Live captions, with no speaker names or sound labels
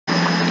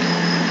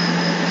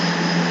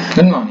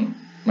Good morning,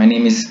 my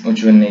name is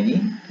Ujjwal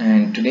Negi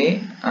and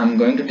today I'm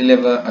going to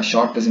deliver a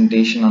short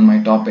presentation on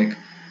my topic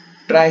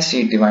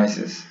tri-state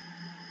devices.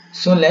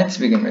 So let's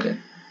begin with it.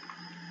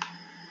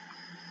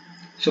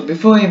 So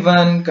before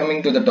even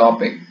coming to the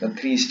topic, the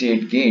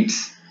three-state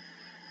gates,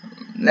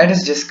 let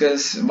us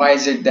discuss why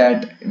is it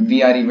that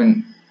we are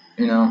even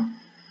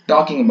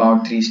talking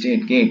about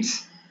three-state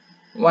gates.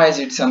 Why is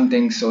it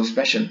something so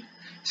special?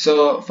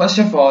 So first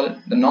of all,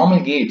 the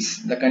normal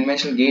gates, the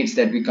conventional gates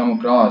that we come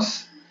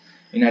across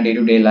in our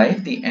day-to-day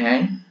life, the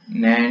AND,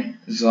 NAND,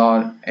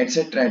 XOR,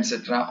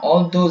 etc.,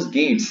 all those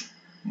gates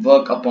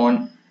work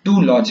upon two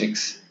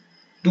logics,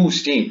 two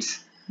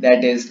states,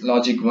 that is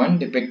logic 1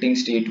 depicting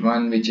state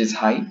 1 which is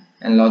high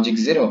and logic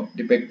 0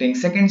 depicting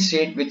second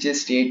state which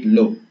is state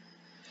low.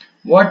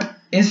 What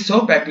is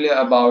so peculiar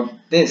about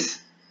this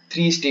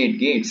three-state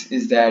gates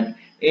is that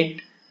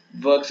it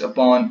works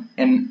upon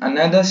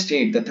another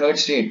state, the third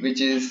state, which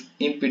is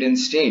impedance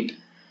state,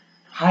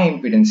 high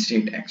impedance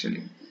state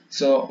actually.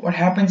 So what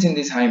happens in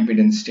this high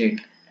impedance state?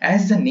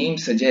 As the name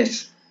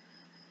suggests,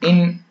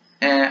 in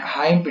a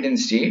high impedance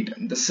state,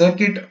 the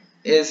circuit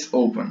is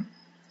open.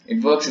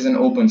 It works as an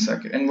open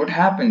circuit. And what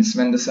happens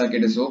when the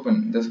circuit is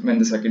open? When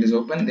the circuit is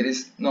open, there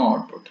is no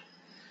output.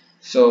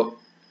 So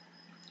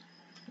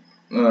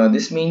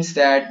this means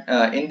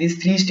that in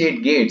these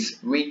three-state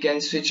gates, we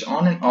can switch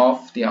on and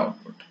off the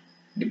output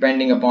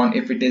depending upon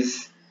if it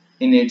is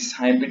in its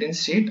high impedance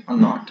state or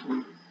not.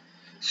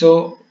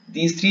 So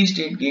these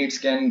three-state gates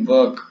can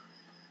work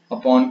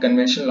upon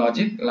conventional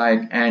logic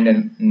like AND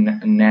and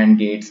NAND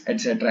gates,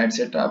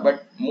 etc.,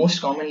 but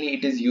most commonly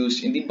it is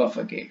used in the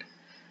buffer gate.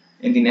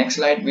 In the next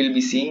slide we'll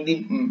be seeing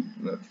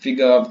the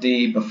figure of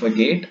the buffer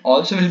gate.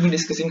 Also we'll be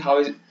discussing how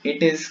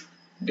it is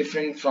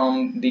different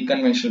from the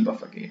conventional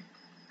buffer gate.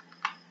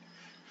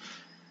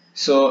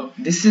 So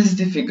this is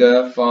the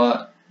figure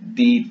for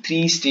the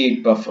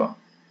three-state buffer.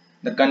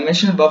 The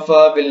conventional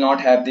buffer will not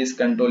have this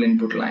control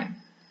input line.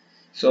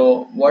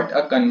 So what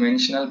a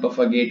conventional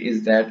buffer gate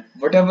is that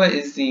whatever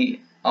is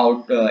the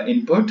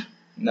input,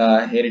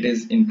 here it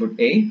is input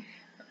A,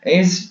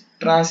 is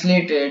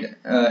translated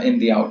in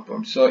the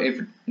output. So if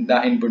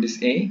the input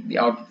is A, the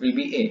output will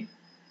be A.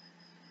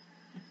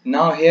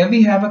 Now here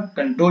we have a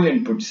control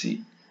input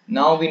C.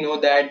 Now we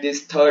know that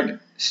this third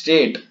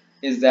state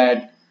is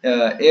that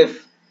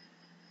if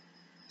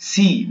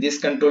C, this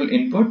control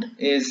input,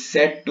 is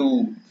set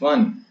to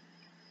 1,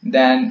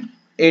 then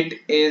it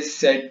is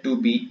said to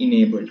be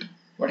enabled.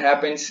 What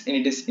happens in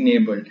it is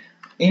enabled?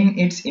 In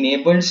its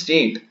enabled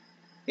state,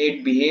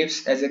 it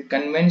behaves as a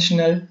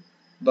conventional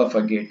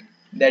buffer gate.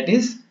 That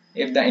is,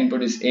 if the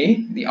input is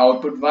A, the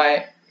output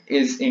Y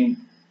is in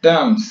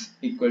terms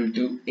equal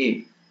to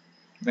A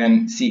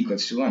when C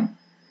equals to 1.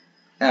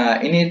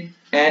 In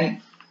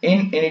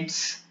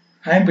its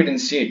high impedance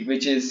state,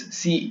 which is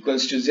C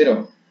equals to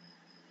 0,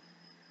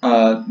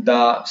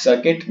 the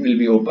circuit will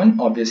be open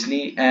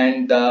obviously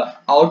and the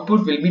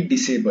output will be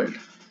disabled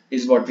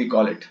is what we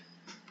call it.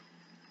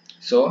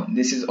 So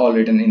this is all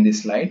written in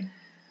this slide.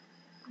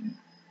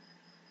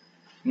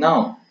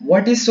 Now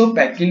what is so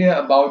peculiar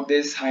about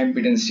this high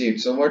impedance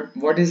state? So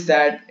what is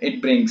that it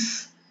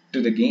brings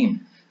to the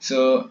game?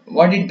 So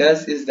what it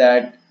does is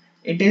that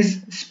it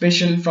is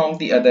special from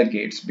the other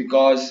gates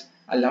because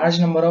a large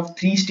number of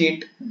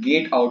three-state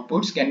gate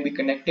outputs can be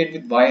connected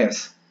with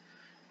wires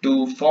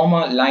to form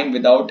a line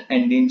without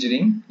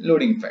endangering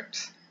loading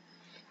effects.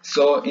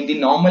 So in the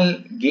normal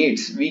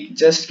gates, we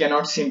just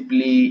cannot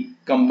simply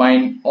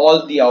combine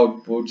all the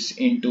outputs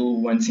into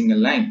one single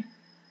line.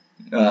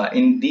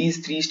 In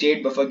these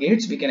three-state buffer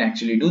gates, we can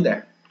actually do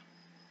that.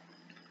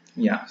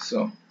 Yeah,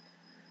 so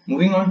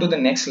moving on to the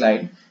next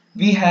slide,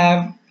 we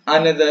have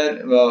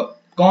another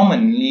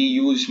commonly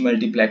used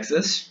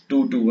multiplexers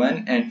 2 to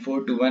 1 and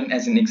 4 to 1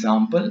 as an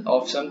example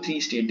of some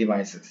three-state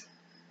devices.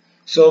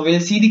 So we'll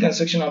see the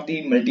construction of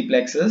the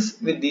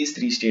multiplexers with these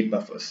three-state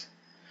buffers.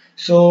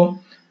 So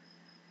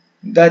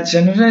the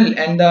general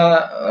and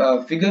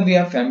the figure we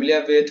are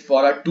familiar with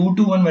for a 2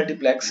 to 1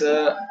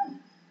 multiplexer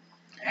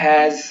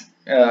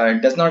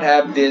does not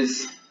have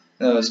this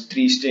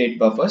three-state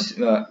buffers.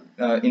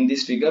 In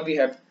this figure we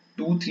have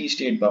two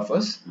three-state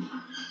buffers,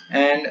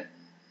 and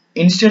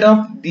instead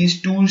of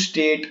these two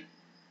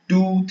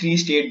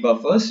three-state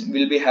buffers,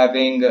 we'll be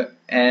having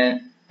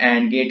an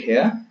AND gate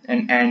here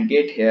and AND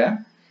gate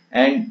here,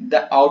 and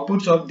the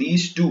outputs of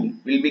these two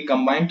will be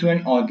combined to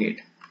an OR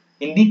gate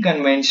in the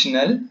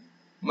conventional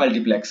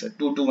multiplexer,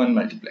 2 to 1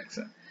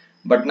 multiplexer.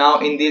 But now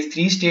in these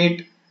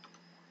three-state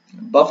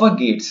buffer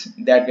gates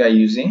that we are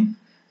using,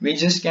 we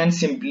just can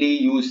simply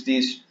use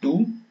these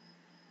two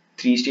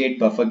three-state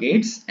buffer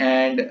gates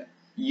and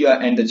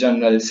the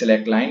general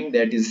select line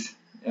that is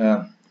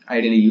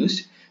ideally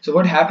used. So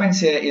what happens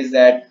here is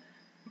that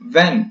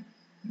when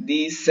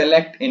the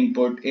select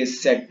input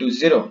is set to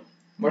 0,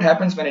 what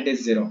happens when it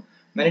is 0?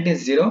 When it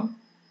is 0,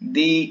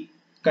 the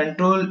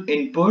control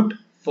input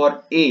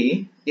for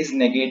A is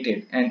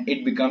negated and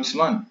it becomes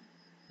 1,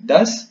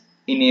 thus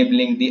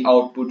enabling the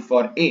output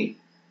for A,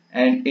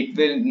 and it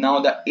will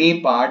now the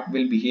A part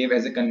will behave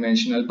as a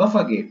conventional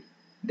buffer gate.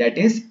 that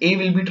is A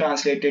will be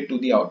translated to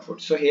the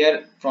output. So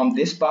here from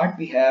this part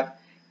we have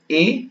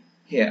A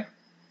here.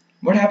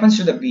 What happens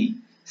to the B?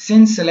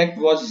 Since select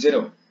was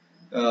 0,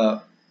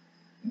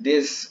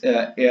 this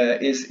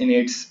is in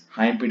its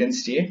high impedance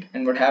state,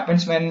 and what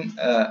happens when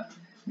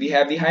we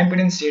have the high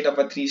impedance state of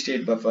a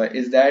 3-state buffer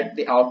is that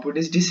the output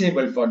is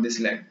disabled for this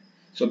leg.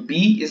 So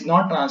B is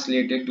not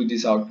translated to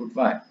this output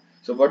Y.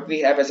 So what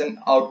we have as an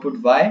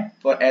output Y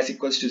for S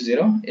equals to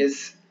 0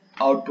 is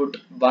output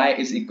Y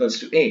is equals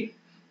to A.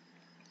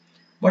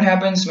 What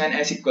happens when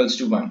S equals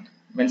to 1?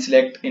 When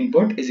select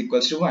input is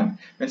equals to 1.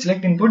 When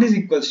select input is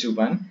equals to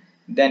 1,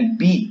 then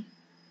B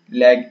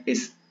leg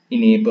is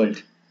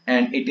enabled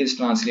and it is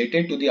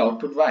translated to the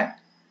output Y.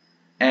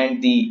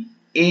 And the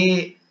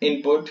A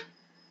input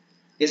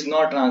is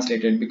not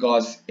translated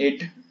because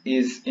it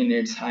is in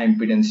its high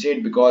impedance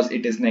state, because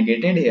it is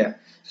negated here.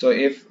 So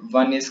if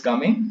 1 is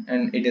coming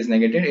and it is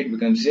negated, it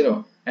becomes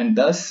 0 and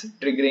thus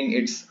triggering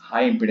its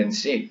high impedance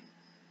state.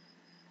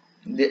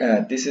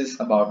 This is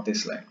about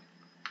this line.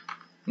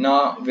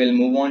 Now we'll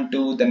move on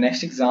to the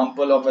next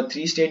example of a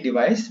 3-state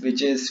device,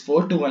 which is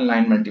 4-to-1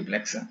 line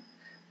multiplexer.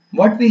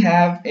 What we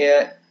have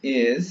here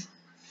is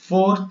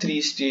 4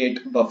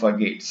 3-state buffer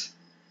gates.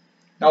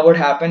 Now what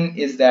happened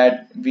is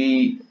that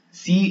we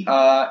see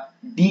a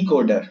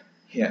decoder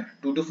here,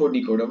 2 to 4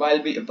 decoder. Why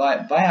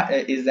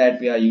is that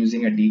we are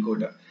using a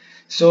decoder?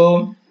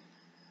 So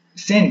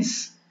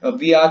since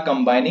we are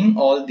combining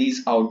all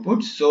these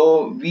outputs,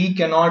 so we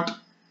cannot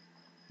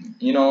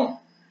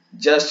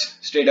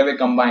just straight away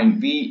combine.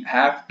 We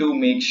have to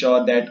make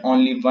sure that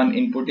only one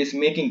input is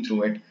making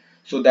through it,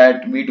 so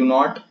that we do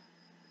not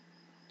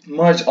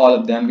merge all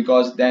of them,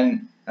 because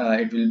then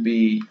it will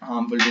be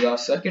harmful to the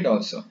circuit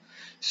also.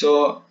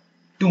 So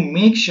to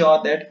make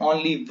sure that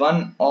only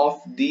one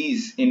of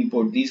these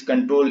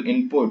control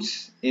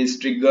inputs is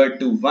triggered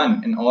to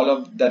 1 and all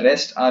of the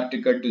rest are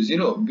triggered to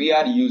 0, we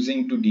are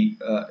using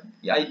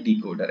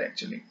decoder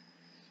actually.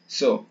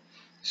 So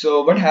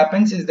what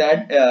happens is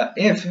that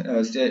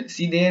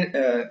see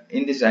there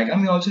in this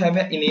diagram we also have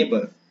an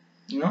enable,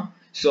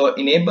 so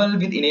enable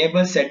with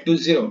enable set to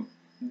 0,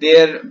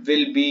 there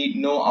will be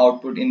no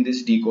output in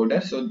this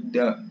decoder. So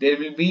there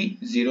will be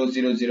 0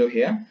 0 0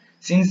 here.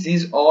 Since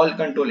these all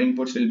control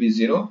inputs will be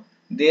 0,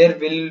 there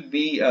will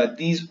be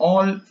these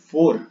all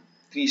 4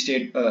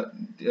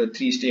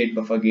 3-state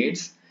buffer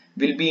gates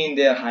will be in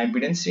their high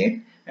impedance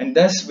state and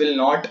thus will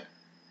not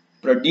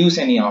produce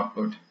any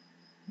output.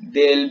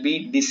 They'll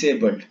be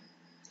disabled.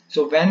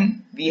 So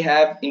when we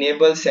have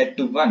enable set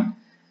to 1,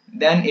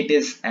 then it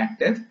is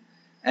active,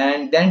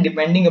 and then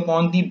depending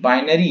upon the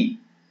binary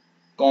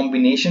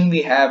combination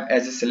we have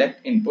as a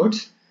select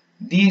inputs,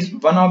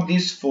 one of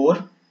these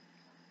 4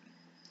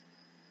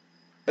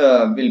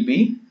 will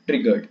be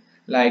triggered.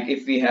 Like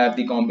if we have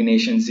the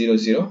combination 0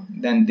 0,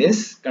 then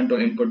this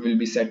control input will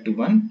be set to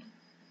 1,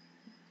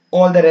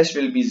 all the rest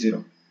will be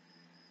 0.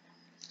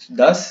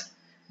 Thus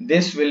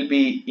this will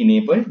be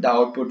enabled, the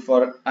output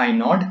for I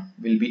node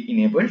will be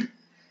enabled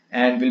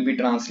and will be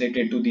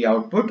translated to the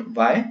output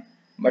Y,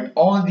 but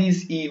all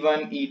these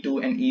E1,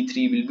 E2 and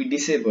E3 will be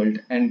disabled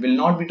and will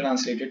not be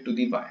translated to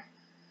the Y.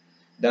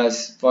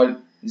 Thus for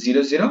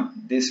 0 0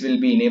 this will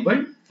be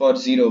enabled, for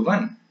 0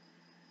 1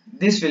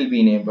 this will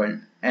be enabled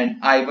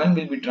and I1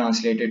 will be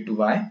translated to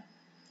Y,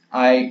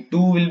 I2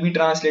 will be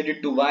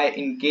translated to Y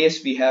in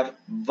case we have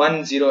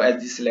 1 0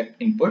 as the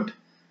select input,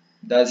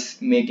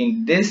 thus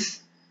making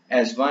this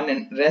as 1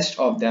 and rest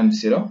of them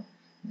 0,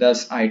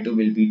 thus I2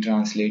 will be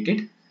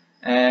translated,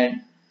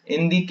 and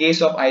in the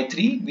case of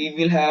I3 we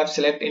will have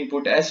select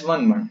input as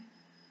 1 1.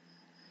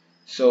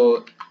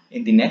 So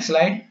in the next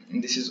slide,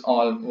 this is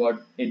all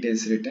what it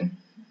is written,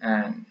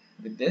 and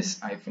with this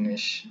I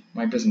finish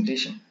my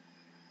presentation.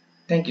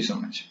 Thank you so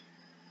much.